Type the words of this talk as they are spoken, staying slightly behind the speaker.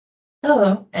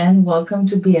Hello, and welcome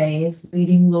to BIA's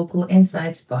Leading Local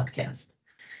Insights podcast.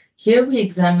 Here we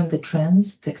examine the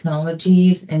trends,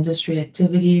 technologies, industry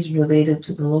activities related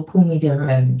to the local media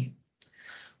revenue.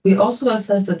 We also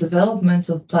assess the developments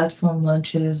of platform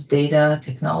launches, data,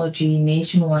 technology,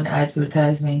 nationwide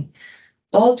advertising,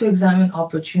 all to examine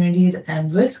opportunities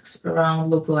and risks around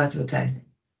local advertising.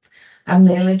 I'm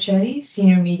Leila Chetty,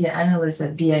 Senior Media Analyst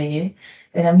at BIA,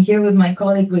 and I'm here with my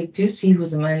colleague Rick Ducey,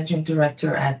 who's the Managing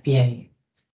Director at BIA.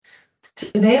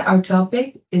 Today, our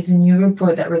topic is a new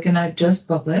report that Rick and I just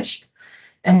published,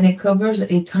 and it covers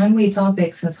a timely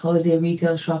topic since holiday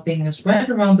retail shopping is right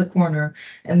around the corner,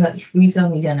 and that's retail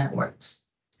media networks.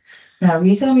 Now,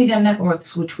 retail media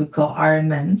networks, which we call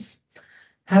RMNs,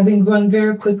 have been growing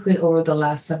very quickly over the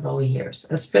last several years,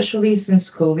 especially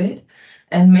since COVID,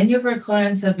 and many of our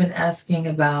clients have been asking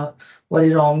about what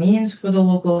it all means for the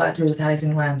local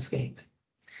advertising landscape.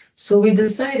 So we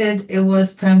decided it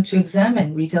was time to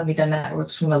examine retail media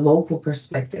networks from a local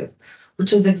perspective,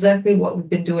 which is exactly what we've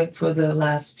been doing for the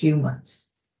last few months.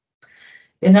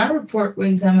 In our report, we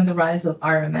examine the rise of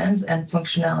RMNs and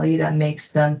functionality that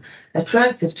makes them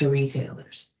attractive to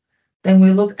retailers. Then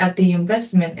we look at the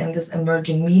investment in this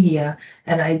emerging media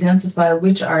and identify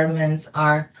which RMNs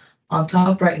are on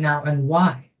top right now and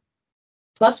why.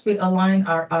 Plus, we align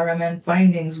our RMN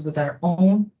findings with our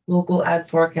own local ad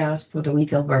forecast for the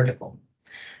retail vertical.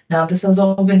 Now, this has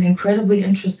all been incredibly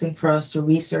interesting for us to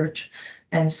research,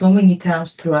 and so many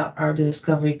times throughout our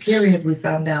discovery period, we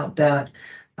found out that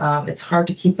it's hard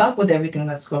to keep up with everything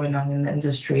that's going on in the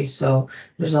industry. So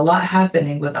there's a lot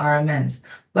happening with RMNs,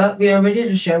 but we are ready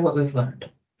to share what we've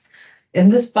learned. In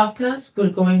this podcast,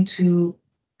 we're going to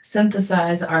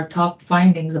synthesize our top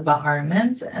findings about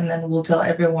RMNs, and then we'll tell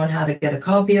everyone how to get a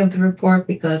copy of the report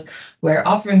because we're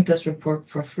offering this report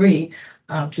for free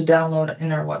to download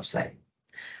in our website.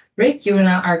 Rick, you and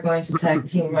I are going to tag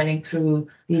team running through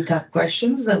the top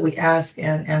questions that we ask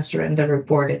and answer in the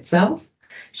report itself.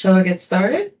 Shall we get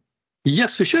started?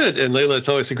 Yes, we should. And Leila, it's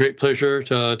always a great pleasure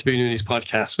to be doing these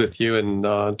podcasts with you and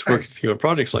to work with you on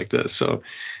projects like this. So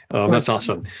that's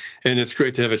awesome. And it's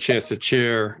great to have a chance to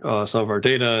share some of our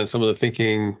data and some of the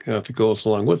thinking that goes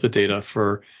along with the data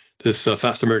for this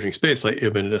fast emerging space like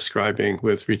you've been describing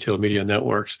with retail media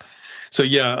networks. So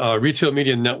retail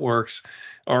media networks,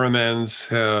 RMNs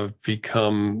have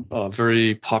become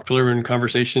very popular in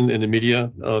conversation in the media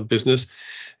business.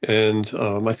 And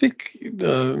I think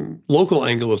the local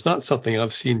angle is not something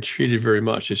I've seen treated very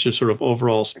much. It's just sort of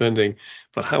overall spending.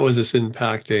 But how is this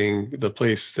impacting the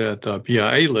place that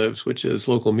BIA lives, which is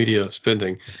local media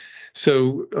spending?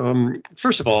 So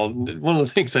first of all, one of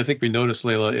the things I think we noticed,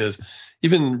 Leila, is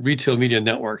even retail media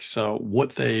networks,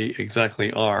 what they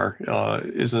exactly are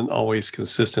isn't always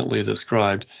consistently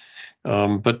described.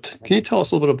 But can you tell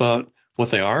us a little bit about what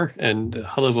they are and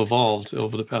how they've evolved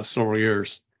over the past several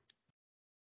years?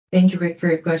 Thank you, Rick, for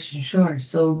your question. Sure.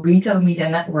 So retail media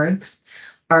networks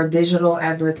are digital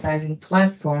advertising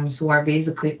platforms who are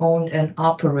basically owned and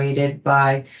operated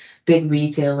by big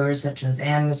retailers such as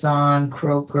Amazon,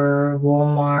 Kroger,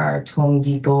 Walmart, Home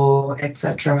Depot,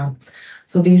 etc.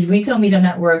 So these retail media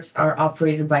networks are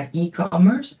operated by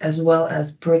e-commerce as well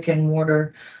as brick and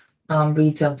mortar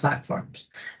retail platforms.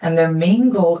 And their main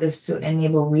goal is to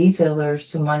enable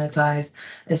retailers to monetize,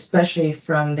 especially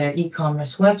from their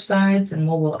e-commerce websites and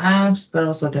mobile apps, but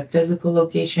also their physical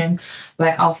location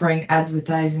by offering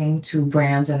advertising to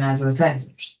brands and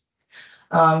advertisers.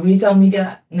 Retail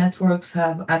media networks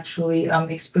have actually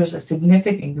experienced a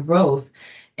significant growth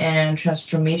and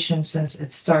transformation since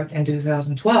its start in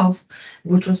 2012,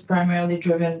 which was primarily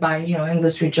driven by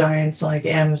industry giants like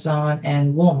Amazon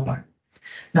and Walmart.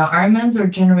 Now, RMNs are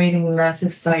generating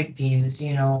massive site views,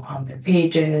 on their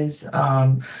pages,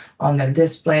 on their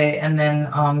display, and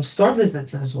then store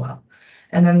visits as well.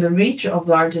 And then the reach of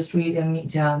largest retail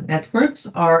media networks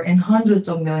are in hundreds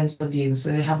of millions of views.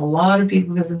 So you have a lot of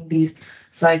people visiting these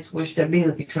sites, which they're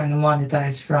basically trying to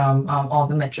monetize from all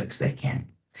the metrics they can.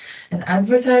 And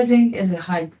advertising is a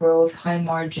high growth, high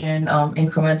margin,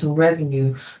 incremental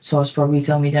revenue source for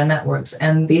retail media networks.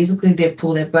 And basically, they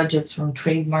pull their budgets from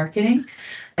trade marketing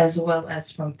as well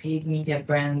as from paid media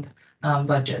brand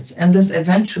budgets. And this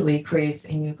eventually creates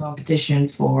a new competition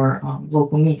for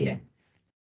local media.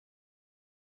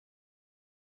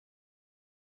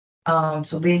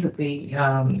 So basically,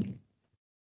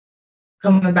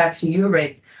 coming back to you,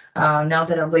 Rick, now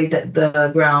that I've laid the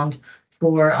ground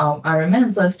for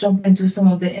RMNs, let's jump into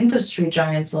some of the industry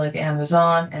giants like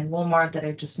Amazon and Walmart that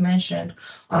I just mentioned.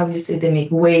 Obviously, they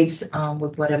make waves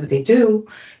with whatever they do.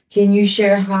 Can you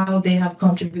share how they have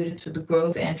contributed to the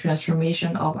growth and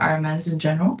transformation of RMNs in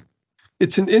general?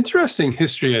 It's an interesting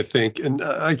history, I think, and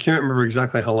I can't remember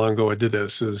exactly how long ago I did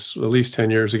this. It was at least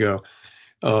 10 years ago.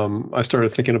 I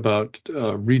started thinking about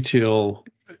retail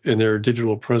and their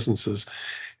digital presences.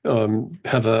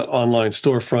 Have an online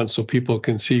storefront so people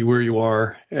can see where you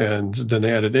are, and then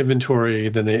they added inventory,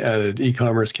 then they added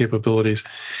e-commerce capabilities,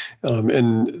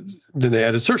 and then they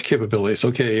added search capabilities.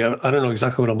 Okay, I don't know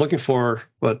exactly what I'm looking for,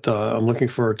 but I'm looking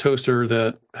for a toaster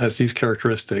that has these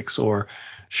characteristics, or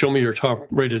show me your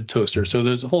top-rated toaster. So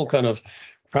there's a whole kind of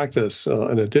practice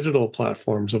and the digital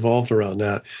platforms evolved around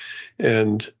that.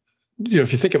 And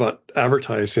if you think about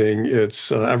advertising, it's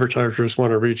advertisers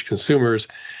want to reach consumers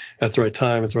at the right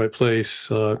time, at the right place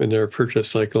in their purchase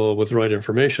cycle with the right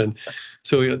information.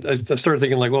 So I started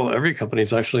thinking like, well, every company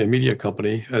is actually a media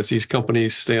company, as these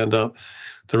companies stand up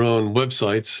their own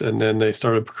websites, and then they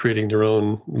started creating their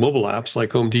own mobile apps.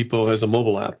 Like Home Depot has a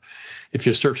mobile app. If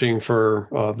you're searching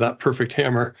for that perfect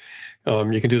hammer,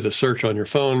 you can do the search on your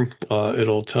phone.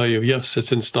 It'll tell you, yes,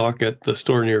 it's in stock at the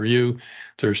store near you.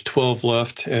 There's 12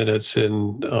 left, and it's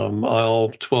in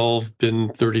aisle 12,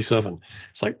 bin 37.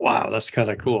 It's like, wow, that's kind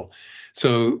of cool.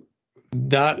 So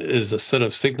that is a set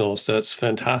of signals that's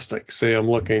fantastic. Say I'm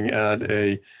looking at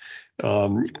a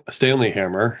Stanley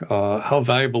hammer. How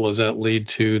valuable does that lead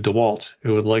to DeWalt,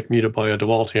 who would like me to buy a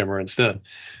DeWalt hammer instead?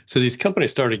 So these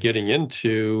companies started getting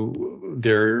into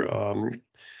their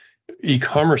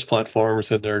e-commerce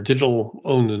platforms and their digital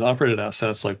owned and operated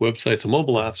assets like websites and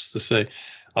mobile apps to say,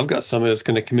 I've got somebody that's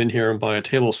going to come in here and buy a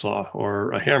table saw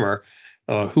or a hammer.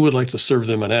 Who would like to serve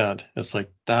them an ad? It's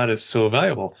like, that is so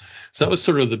valuable. So that was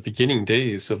sort of the beginning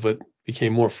days of what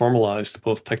became more formalized,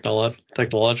 both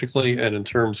technologically and in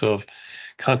terms of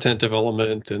content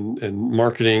development and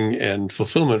marketing and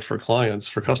fulfillment for clients,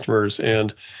 for customers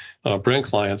and brand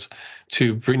clients,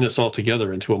 to bring this all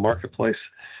together into a marketplace.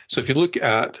 So if you look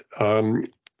at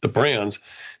the brands,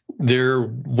 their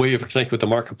way of connecting with the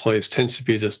marketplace tends to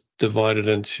be just divided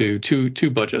into two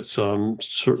budgets,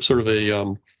 sort of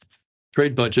a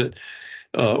trade budget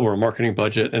or a marketing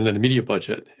budget, and then a media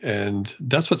budget. And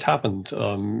that's what's happened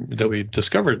that we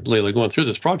discovered lately going through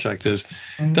this project is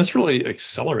that's really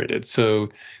accelerated. So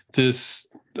this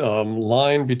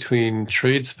line between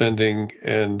trade spending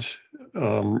and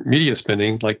media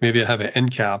spending, like maybe I have an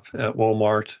end cap at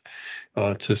Walmart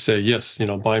to say, yes,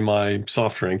 buy my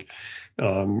soft drink.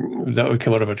 That would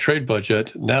come out of a trade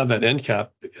budget. Now that end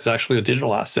cap is actually a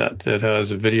digital asset. It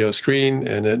has a video screen,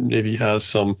 and it maybe has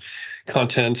some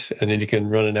content, and then you can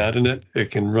run an ad in it.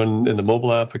 It can run in the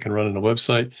mobile app. It can run in a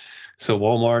website. So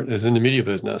Walmart is in the media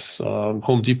business.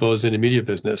 Home Depot is in the media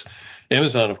business.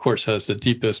 Amazon, of course, has the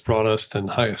deepest, broadest, and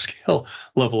highest scale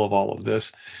level of all of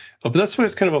this. But that's why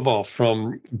it's kind of evolved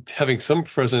from having some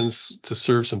presence to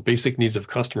serve some basic needs of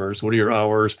customers. What are your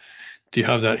hours? Do you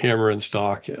have that hammer in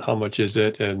stock? How much is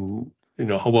it? And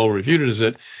how well reviewed is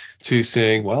it? To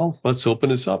saying, well, let's open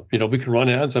this up. We can run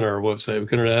ads on our website. We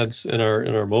can run ads in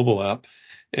our mobile app.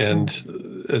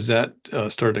 And as that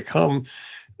started to come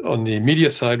on the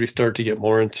media side, we started to get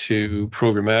more into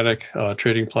programmatic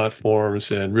trading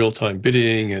platforms and real-time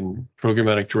bidding and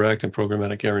programmatic direct and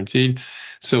programmatic guaranteed.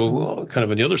 So kind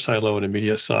of on the other silo on the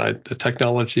media side, the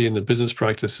technology and the business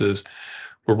practices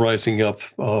were rising up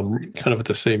kind of at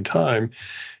the same time.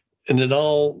 And it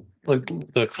all, like,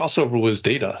 the crossover was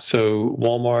data. So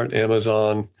Walmart,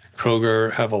 Amazon,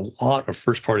 Kroger have a lot of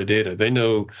first-party data. They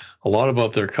know a lot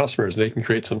about their customers. They can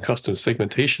create some custom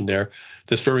segmentation there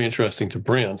that's very interesting to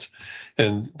brands.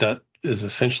 And that is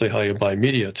essentially how you buy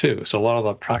media too. So a lot of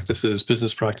the practices,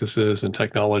 business practices and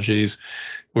technologies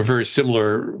were very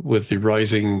similar with the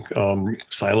rising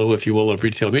silo, if you will, of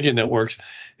retail media networks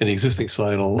and the existing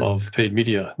silo of paid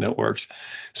media networks.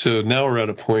 So now we're at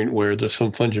a point where there's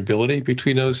some fungibility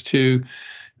between those two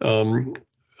kind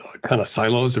of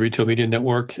silos, the retail media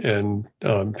network and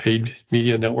paid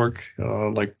media network,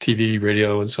 like TV,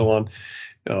 radio, and so on,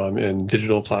 and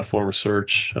digital platform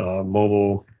search,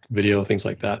 mobile, video, things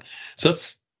like that. So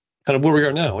that's kind of where we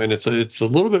are now. And it's a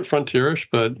little bit frontierish,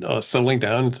 but settling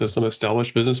down into some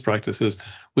established business practices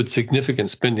with significant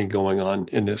spending going on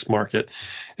in this market.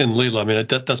 And Leila, I mean,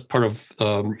 that's part of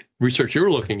research you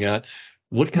were looking at.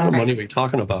 What kind of money are we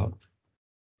talking about?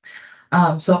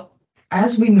 So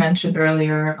as we mentioned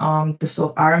earlier,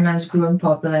 so RMNs grew in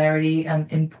popularity and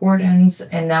importance,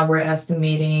 and now we're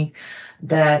estimating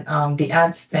that the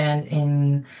ad spend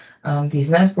in these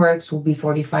networks will be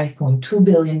 $45.2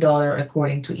 billion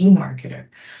according to eMarketer.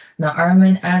 Now,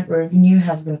 RMN ad revenue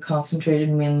has been concentrated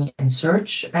mainly in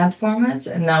search ad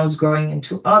formats, and now is growing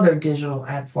into other digital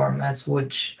ad formats,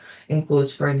 which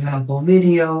includes, for example,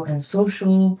 video and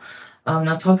social.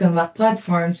 Now talking about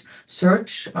platforms,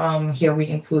 search, here we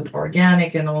include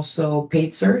organic and also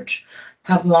paid search,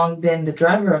 have long been the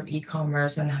driver of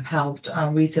e-commerce and have helped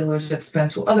retailers expand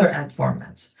to other ad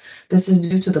formats. This is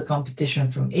due to the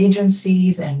competition from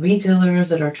agencies and retailers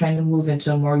that are trying to move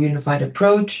into a more unified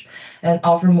approach and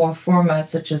offer more formats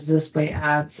such as display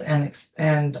ads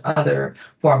and other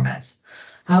formats.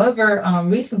 However,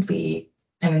 recently,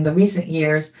 and in the recent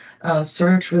years,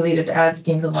 search-related ads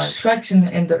gained a lot of traction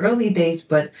in the early days,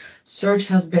 but search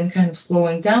has been kind of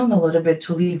slowing down a little bit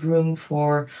to leave room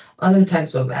for other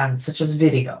types of ads, such as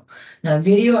video. Now,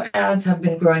 video ads have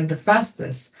been growing the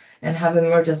fastest and have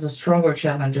emerged as the stronger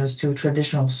challengers to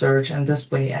traditional search and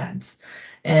display ads.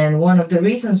 And one of the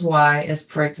reasons why is,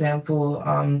 for example,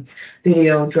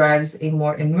 video drives a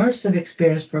more immersive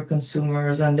experience for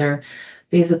consumers, and they're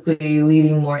basically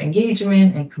leading more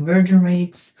engagement and conversion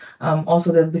rates.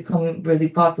 Also, they've become really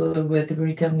popular with the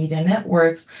retail media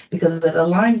networks because it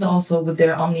aligns also with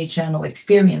their omni-channel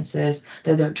experiences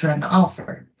that they're trying to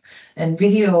offer. And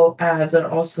video ads are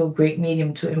also a great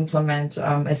medium to implement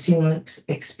a seamless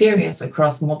experience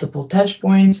across multiple touch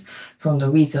points, from the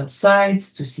retail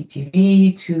sites to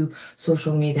CTV to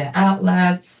social media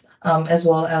outlets, as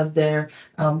well as their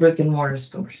brick and mortar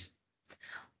stores.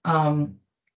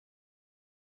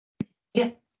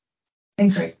 Yeah,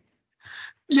 thanks, Rick.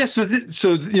 Yeah, so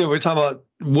we're talking about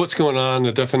what's going on,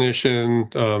 the definition,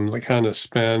 the kind of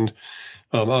spend.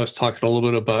 I was talking a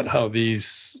little bit about how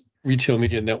these retail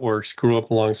media networks grew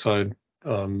up alongside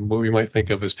what we might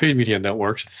think of as paid media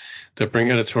networks that bring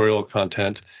editorial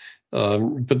content.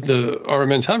 But the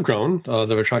RMNs have grown.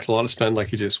 They've attracted a lot of spend,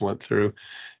 like you just went through.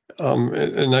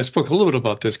 And I spoke a little bit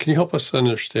about this. Can you help us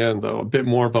understand, though, a bit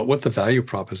more about what the value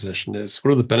proposition is?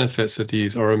 What are the benefits that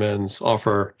these RMNs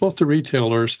offer, both to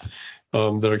retailers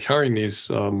that are carrying these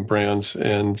brands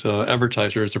and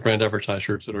advertisers, or brand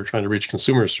advertisers that are trying to reach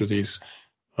consumers through these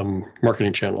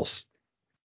marketing channels?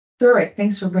 Sure,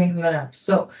 thanks for bringing that up.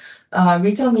 So,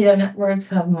 retail media networks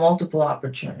have multiple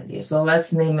opportunities. So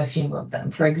let's name a few of them.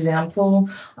 For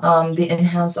example, the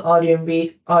enhanced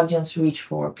audience reach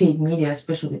for paid media,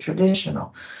 especially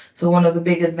traditional. So one of the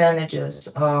big advantages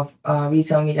of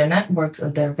retail media networks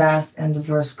is their vast and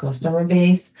diverse customer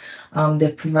base.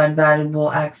 They provide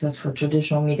valuable access for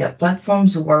traditional media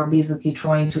platforms who are basically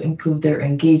trying to improve their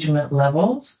engagement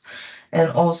levels. And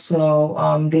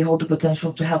also, they hold the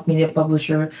potential to help media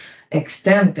publishers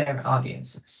extend their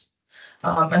audiences.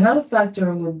 Another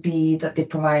factor would be that they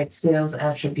provide sales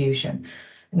attribution.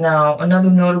 Now,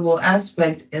 another notable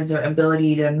aspect is their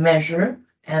ability to measure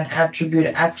and attribute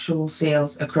actual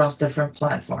sales across different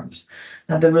platforms.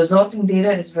 Now, the resulting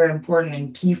data is very important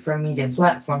and key for media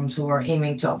platforms who are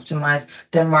aiming to optimize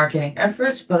their marketing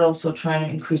efforts, but also trying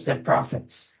to increase their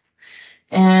profits.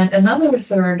 And another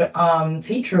third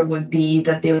feature would be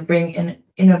that they would bring in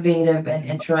innovative and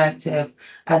interactive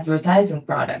advertising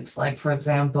products, like, for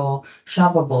example,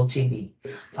 shoppable TV,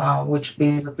 which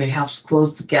basically helps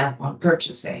close the gap on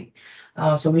purchasing.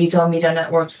 So retail media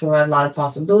networks provide a lot of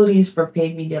possibilities for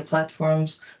paid media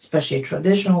platforms, especially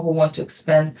traditional, who want to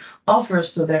expand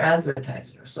offers to their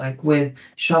advertisers, like with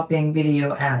shopping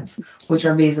video ads, which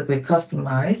are basically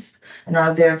customized and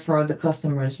are there for the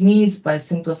customer's needs by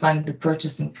simplifying the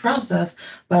purchasing process,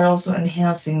 but also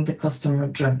enhancing the customer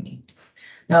journey.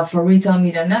 Now, for retail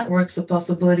media networks, the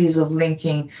possibilities of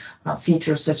linking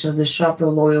features such as the shopper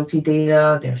loyalty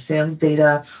data, their sales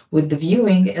data with the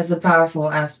viewing is a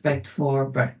powerful aspect for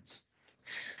brands.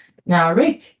 Now,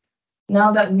 Rick,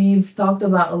 now that we've talked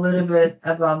about a little bit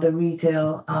about the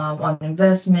retail on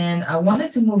investment, I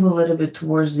wanted to move a little bit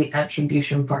towards the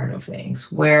attribution part of things,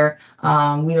 where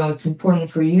we know it's important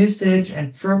for usage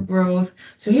and for growth.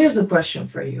 So here's a question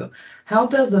for you. How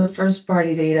does the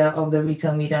first-party data of the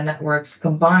retail media networks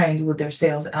combined with their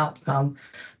sales outcome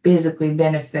basically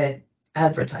benefit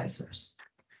advertisers?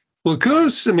 Well, I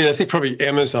think probably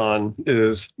Amazon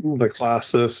is the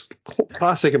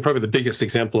classic and probably the biggest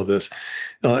example of this.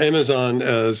 Amazon,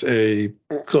 as a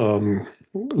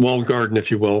walled garden, if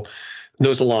you will,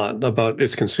 knows a lot about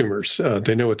its consumers.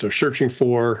 They know what they're searching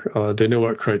for. They know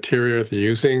what criteria they're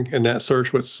using in that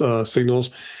search, what signals,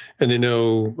 and they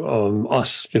know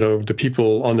us, the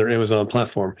people on their Amazon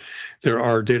platform. There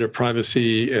are data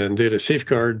privacy and data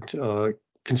safeguard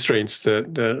constraints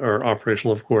that are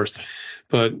operational, of course.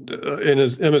 But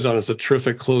Amazon is a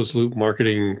terrific closed-loop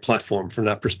marketing platform from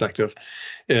that perspective,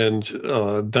 and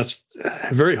that's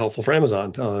very helpful for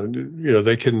Amazon.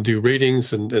 They can do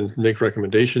ratings and make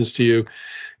recommendations to you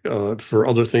for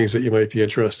other things that you might be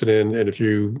interested in. And if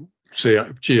you say,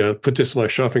 "Gee, I put this in my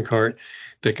shopping cart,"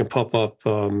 they can pop up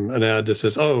an ad that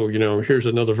says, oh, here's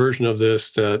another version of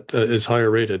this that is higher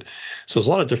rated. So there's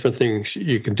a lot of different things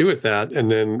you can do with that.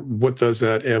 And then what does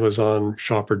that Amazon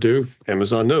shopper do?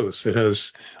 Amazon knows it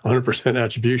has 100%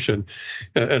 attribution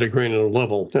at a granular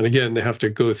level. And again, they have to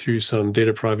go through some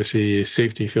data privacy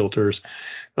safety filters,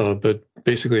 but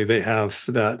basically they have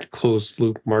that closed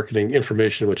loop marketing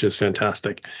information, which is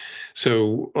fantastic.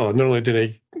 So not only do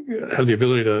they have the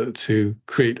ability to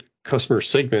create customer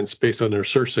segments based on their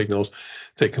search signals,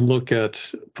 they can look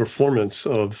at performance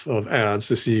of ads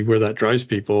to see where that drives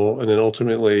people, and then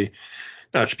ultimately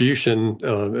attribution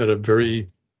at a very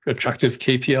attractive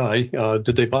KPI.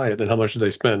 Did they buy it, and how much did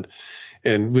they spend?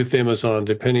 And with Amazon,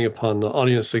 depending upon the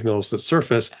audience signals that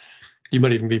surface, you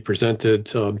might even be presented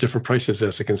different prices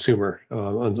as a consumer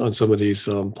on some of these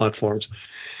platforms.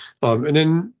 And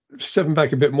then stepping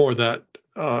back a bit more, that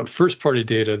first-party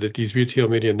data that these retail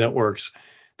media networks,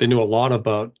 they know a lot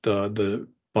about the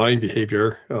buying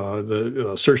behavior,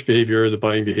 the search behavior, the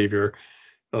buying behavior,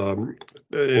 and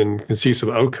can see some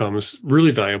outcomes,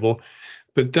 really valuable.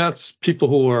 But that's people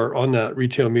who are on that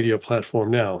retail media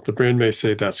platform now. The brand may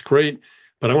say, that's great,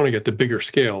 but I want to get the bigger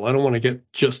scale. I don't want to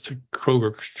get just to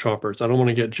Kroger shoppers. I don't want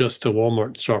to get just to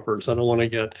Walmart shoppers. I don't want to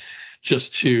get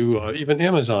just to even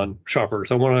Amazon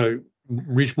shoppers. I want to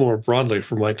reach more broadly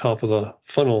for my top of the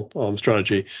funnel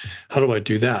strategy. How do I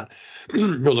do that?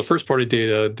 Well, the first party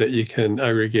data that you can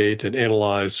aggregate and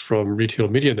analyze from retail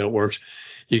media networks,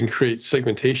 you can create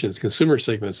segmentations, consumer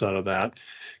segments out of that,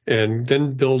 and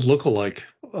then build lookalike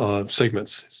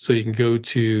segments. So you can go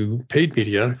to paid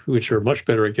media, which are much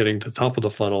better at getting to the top of the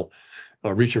funnel,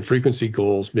 reach and frequency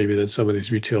goals, maybe than some of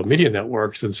these retail media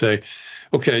networks, and say,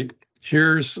 okay,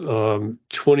 here's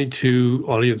 22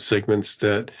 audience segments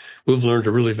that we've learned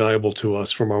are really valuable to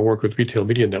us from our work with retail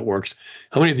media networks.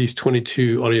 How many of these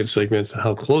 22 audience segments and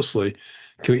how closely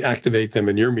can we activate them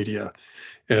in your media?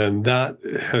 And that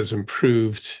has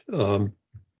improved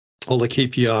all the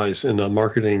KPIs in the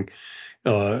marketing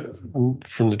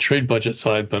from the trade budget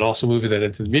side, but also moving that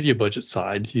into the media budget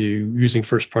side, using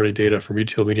first-party data from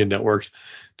retail media networks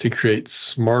to create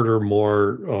smarter,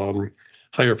 more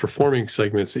higher performing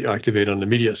segments that you activate on the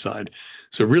media side.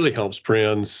 So it really helps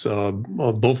brands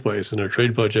both ways in their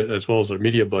trade budget as well as their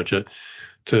media budget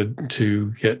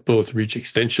to get both reach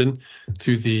extension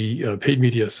to the paid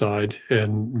media side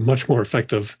and much more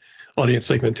effective audience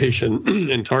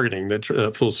segmentation and targeting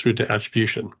that flows through to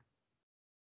attribution.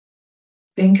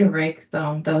 Thank you, Rick.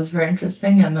 That was very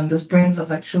interesting. And then this brings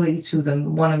us actually to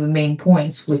one of the main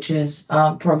points, which is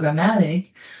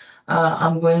programmatic.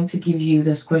 I'm going to give you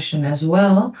this question as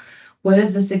well. What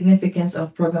is the significance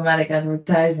of programmatic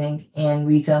advertising in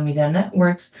retail media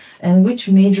networks, and which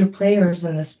major players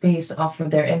in the space offer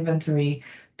their inventory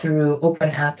through open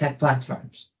ad tech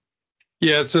platforms?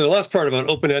 Yeah, so the last part about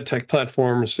open ed tech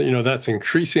platforms, that's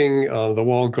increasing. The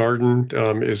walled garden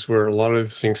is where a lot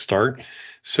of things start.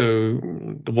 So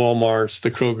the Walmarts,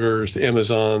 the Krogers, the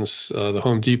Amazons, the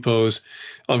Home Depots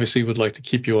obviously would like to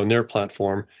keep you on their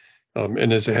platform.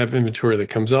 And as they have inventory that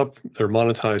comes up, they're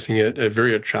monetizing it at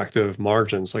very attractive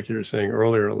margins, like you were saying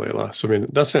earlier, Layla. So, I mean,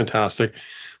 that's fantastic.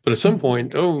 But at some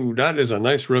point, that is a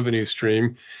nice revenue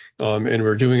stream. And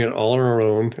we're doing it all on our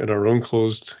own in our own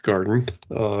closed garden,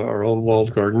 our own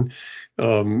walled garden.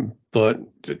 But,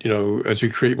 as we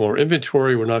create more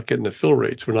inventory, we're not getting the fill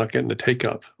rates. We're not getting the take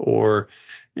up. Or,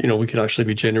 we could actually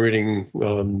be generating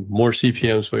more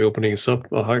CPMs by opening us up,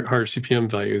 higher CPM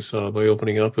values by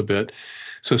opening up a bit.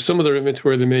 So some of their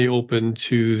inventory, they may open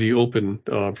to the open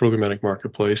programmatic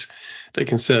marketplace. They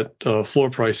can set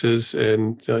floor prices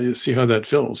and you see how that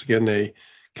fills. Again, they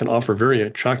can offer very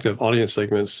attractive audience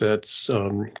segments that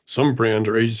some brand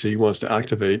or agency wants to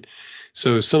activate.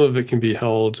 So some of it can be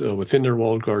held within their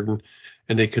walled garden,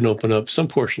 and they can open up some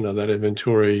portion of that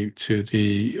inventory to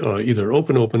the either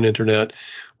open internet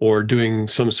or doing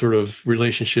some sort of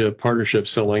relationship partnership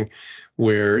selling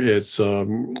where it's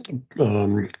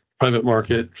private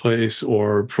marketplace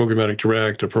or programmatic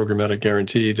direct or programmatic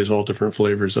guaranteed. There's all different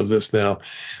flavors of this now.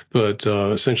 But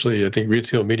essentially, I think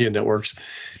retail media networks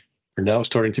are now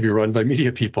starting to be run by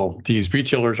media people. These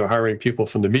retailers are hiring people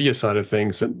from the media side of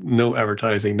things, no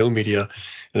advertising, no media,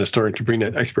 and are starting to bring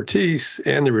that expertise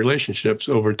and the relationships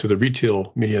over to the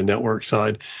retail media network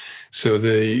side. So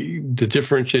the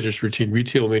differentiators between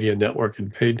retail media network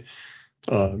and paid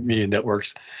media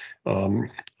networks,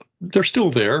 they're still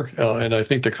there, and I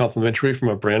think they're complementary from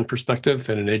a brand perspective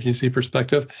and an agency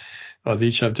perspective. They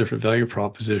each have different value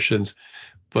propositions,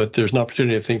 but there's an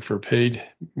opportunity, I think, for paid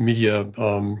media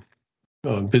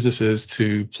businesses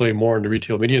to play more on the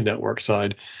retail media network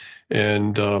side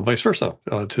and vice versa,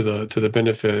 to the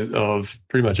benefit of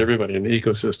pretty much everybody in the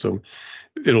ecosystem.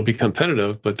 It'll be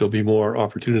competitive, but there'll be more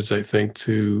opportunities, I think,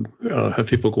 to have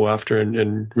people go after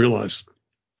and realize.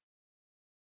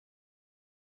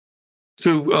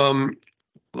 So,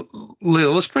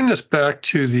 Leila, let's bring this back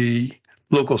to the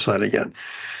local side again.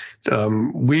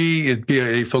 We at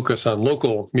BIA focus on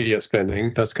local media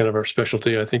spending. That's kind of our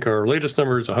specialty. I think our latest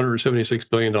number is $176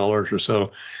 billion or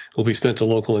so will be spent to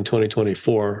local in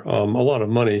 2024. A lot of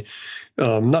money.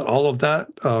 Not all of that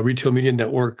retail media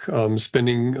network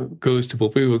spending goes to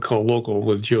what we would call local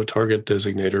with geo-target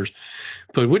designators.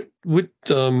 But what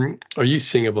are you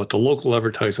seeing about the local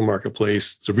advertising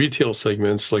marketplace, the retail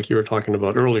segments like you were talking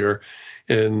about earlier,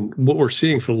 and what we're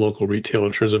seeing for local retail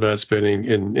in terms of ad spending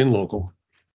in local?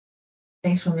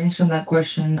 Thanks for mentioning that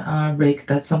question, Rick.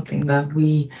 That's something that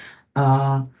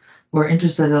we're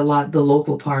interested in a lot, the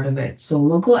local part of it. So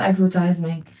local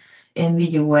advertising in the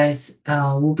U.S.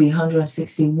 Will be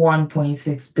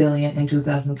 161.6 billion in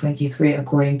 2023,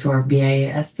 according to our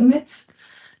BIA estimates.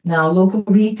 Now, local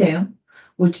retail,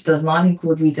 which does not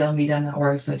include retail media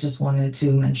networks, I just wanted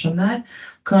to mention that,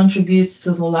 contributes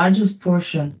to the largest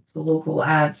portion of the local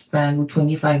ad spend with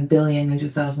 25 billion in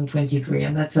 2023,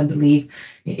 and that's, I believe,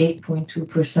 an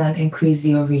 8.2% increase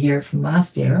year over year from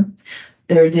last year.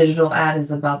 Their digital ad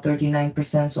is about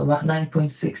 39%, so about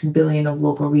 9.6 billion of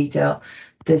local retail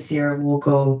this year will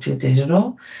go to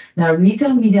digital. Now,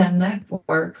 retail media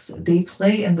networks, they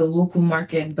play in the local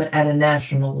market, but at a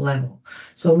national level.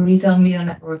 So retail media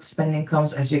network spending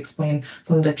comes, as you explained,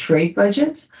 from the trade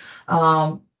budgets,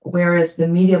 whereas the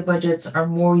media budgets are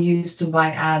more used to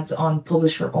buy ads on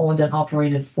publisher-owned and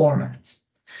operated formats.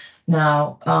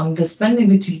 Now, the spending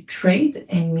between trade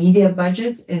and media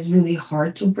budgets is really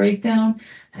hard to break down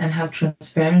and have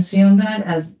transparency on that,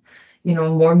 as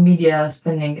more media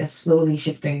spending is slowly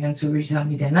shifting into retail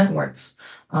media networks,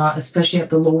 especially at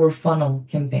the lower funnel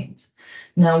campaigns.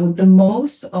 Now, with the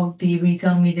most of the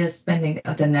retail media spending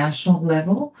at the national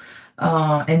level,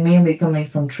 and mainly coming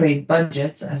from trade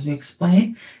budgets, as we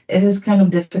explained, it is kind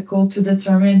of difficult to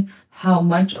determine how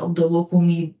much of the local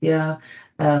media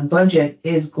budget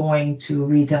is going to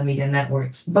retail media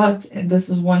networks. But this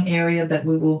is one area that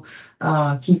we will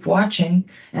keep watching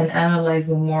and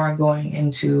analyzing more going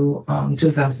into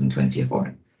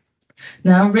 2024.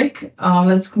 Now, Rick,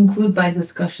 let's conclude by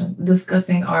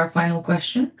discussing our final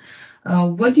question.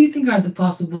 What do you think are the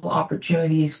possible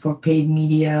opportunities for paid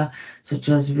media, such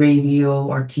as radio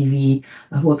or TV,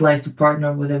 who would like to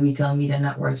partner with a retail media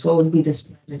networks? What would be the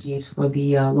strategies for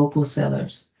the local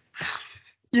sellers?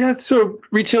 Yeah, so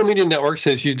retail media networks,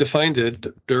 as you defined it,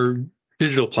 they're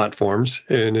digital platforms.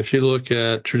 And if you look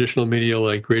at traditional media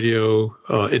like radio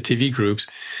and TV groups,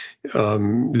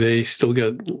 they still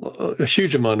get a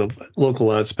huge amount of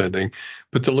local ad spending,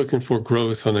 but they're looking for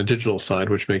growth on the digital side,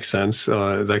 which makes sense.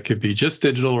 That could be just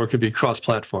digital or it could be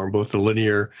cross-platform, both the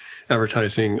linear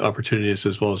advertising opportunities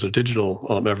as well as the digital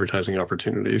advertising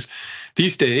opportunities.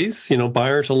 These days,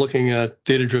 buyers are looking at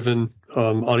data-driven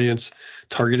audience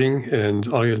targeting and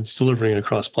audience delivering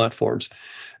across platforms.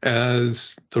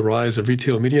 As the rise of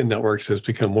retail media networks has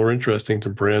become more interesting to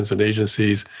brands and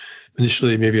agencies,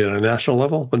 initially maybe at a national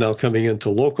level, but now coming into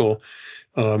local,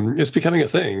 it's becoming a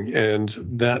thing. And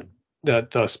that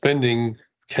spending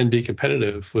can be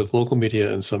competitive with local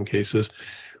media in some cases,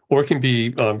 or it can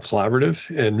be collaborative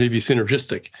and maybe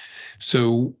synergistic.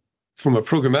 So from a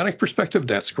programmatic perspective,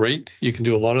 that's great. You can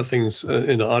do a lot of things in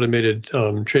an automated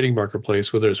trading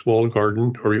marketplace, whether it's walled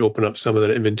garden or you open up some of that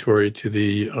inventory to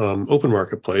the open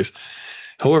marketplace.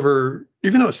 However,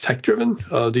 even though it's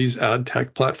tech-driven, these ad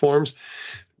tech platforms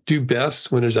do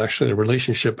best when there's actually a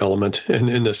relationship element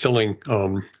in the selling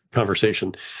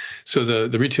conversation. So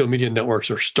the retail media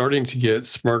networks are starting to get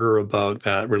smarter about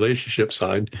that relationship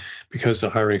side because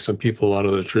they're hiring some people out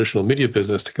of the traditional media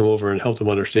business to come over and help them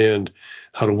understand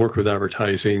how to work with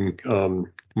advertising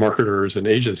marketers and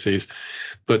agencies.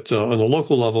 But on the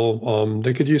local level,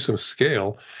 they could use some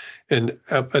scale. And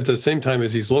at the same time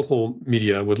as these local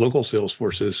media with local sales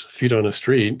forces, feet on the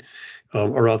street,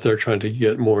 are out there trying to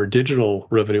get more digital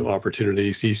revenue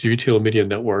opportunities, these retail media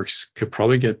networks could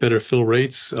probably get better fill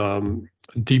rates,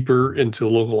 deeper into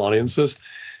local audiences,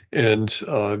 and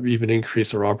even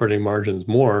increase their operating margins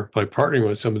more by partnering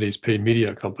with some of these paid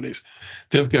media companies.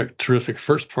 They've got terrific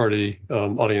first-party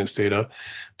audience data.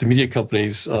 The media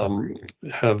companies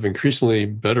have increasingly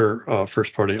better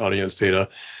first-party audience data,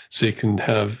 so you can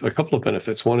have a couple of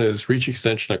benefits. One is reach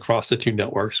extension across the two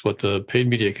networks, what the paid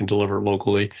media can deliver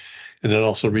locally, and then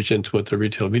also reach into what the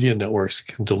retail media networks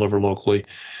can deliver locally.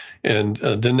 And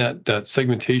then that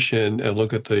segmentation and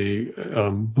look at the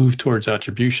move towards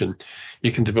attribution.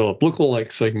 You can develop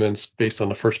lookalike segments based on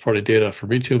the first-party data from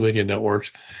retail media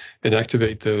networks and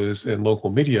activate those in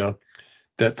local media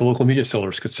that the local media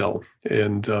sellers could sell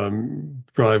and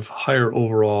drive higher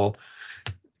overall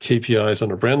KPIs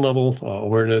on a brand level,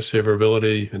 awareness,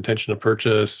 favorability, intention to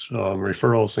purchase,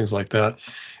 referrals, things like that.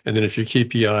 And then if your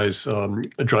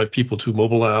KPIs drive people to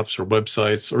mobile apps or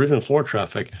websites or even floor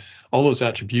traffic, all those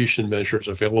attribution measures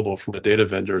are available from the data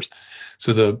vendors.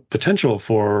 So the potential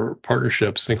for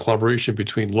partnerships and collaboration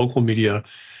between local media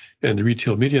and the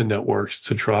retail media networks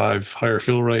to drive higher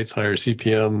fill rates, higher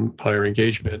CPM, higher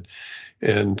engagement,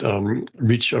 and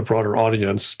reach a broader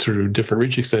audience through different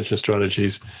reach extension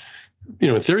strategies,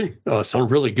 in theory, sound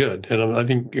really good. And I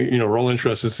think, we're all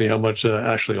interested to see how much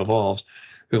actually evolves.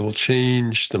 It will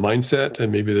change the mindset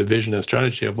and maybe the vision and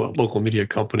strategy of what local media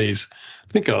companies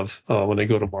think of when they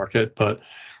go to market. But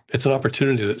it's an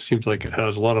opportunity that seems like it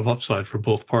has a lot of upside for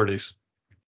both parties.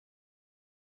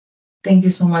 Thank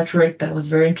you so much, Rick. That was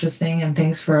very interesting. And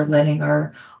thanks for letting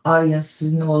our audience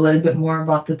know a little bit more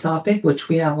about the topic, which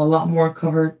we have a lot more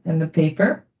covered in the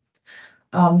paper.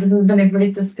 This has been a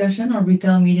great discussion on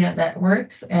retail media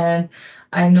networks, and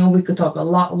I know we could talk a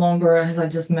lot longer, as I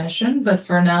just mentioned, but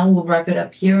for now, we'll wrap it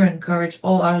up here and encourage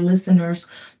all our listeners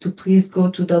to please go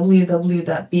to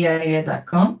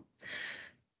www.bia.com.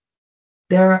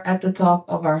 There at the top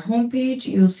of our homepage,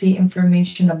 you'll see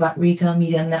information about Retail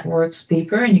Media Networks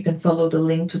paper, and you can follow the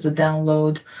link to the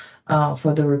download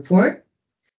for the report.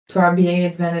 To our BA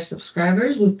Advantage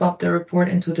subscribers, we've popped the report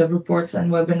into the reports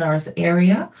and webinars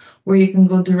area where you can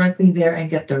go directly there and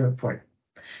get the report.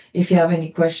 If you have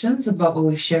any questions about what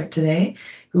we've shared today,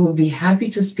 we will be happy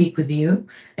to speak with you.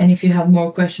 And if you have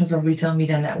more questions on retail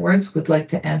media networks we'd like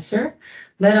to answer,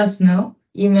 let us know.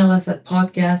 Email us at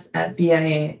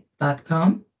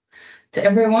podcast@bia.com. To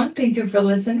everyone, thank you for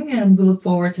listening, and we look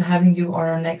forward to having you on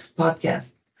our next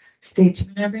podcast. Stay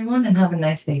tuned, everyone, and have a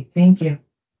nice day. Thank you.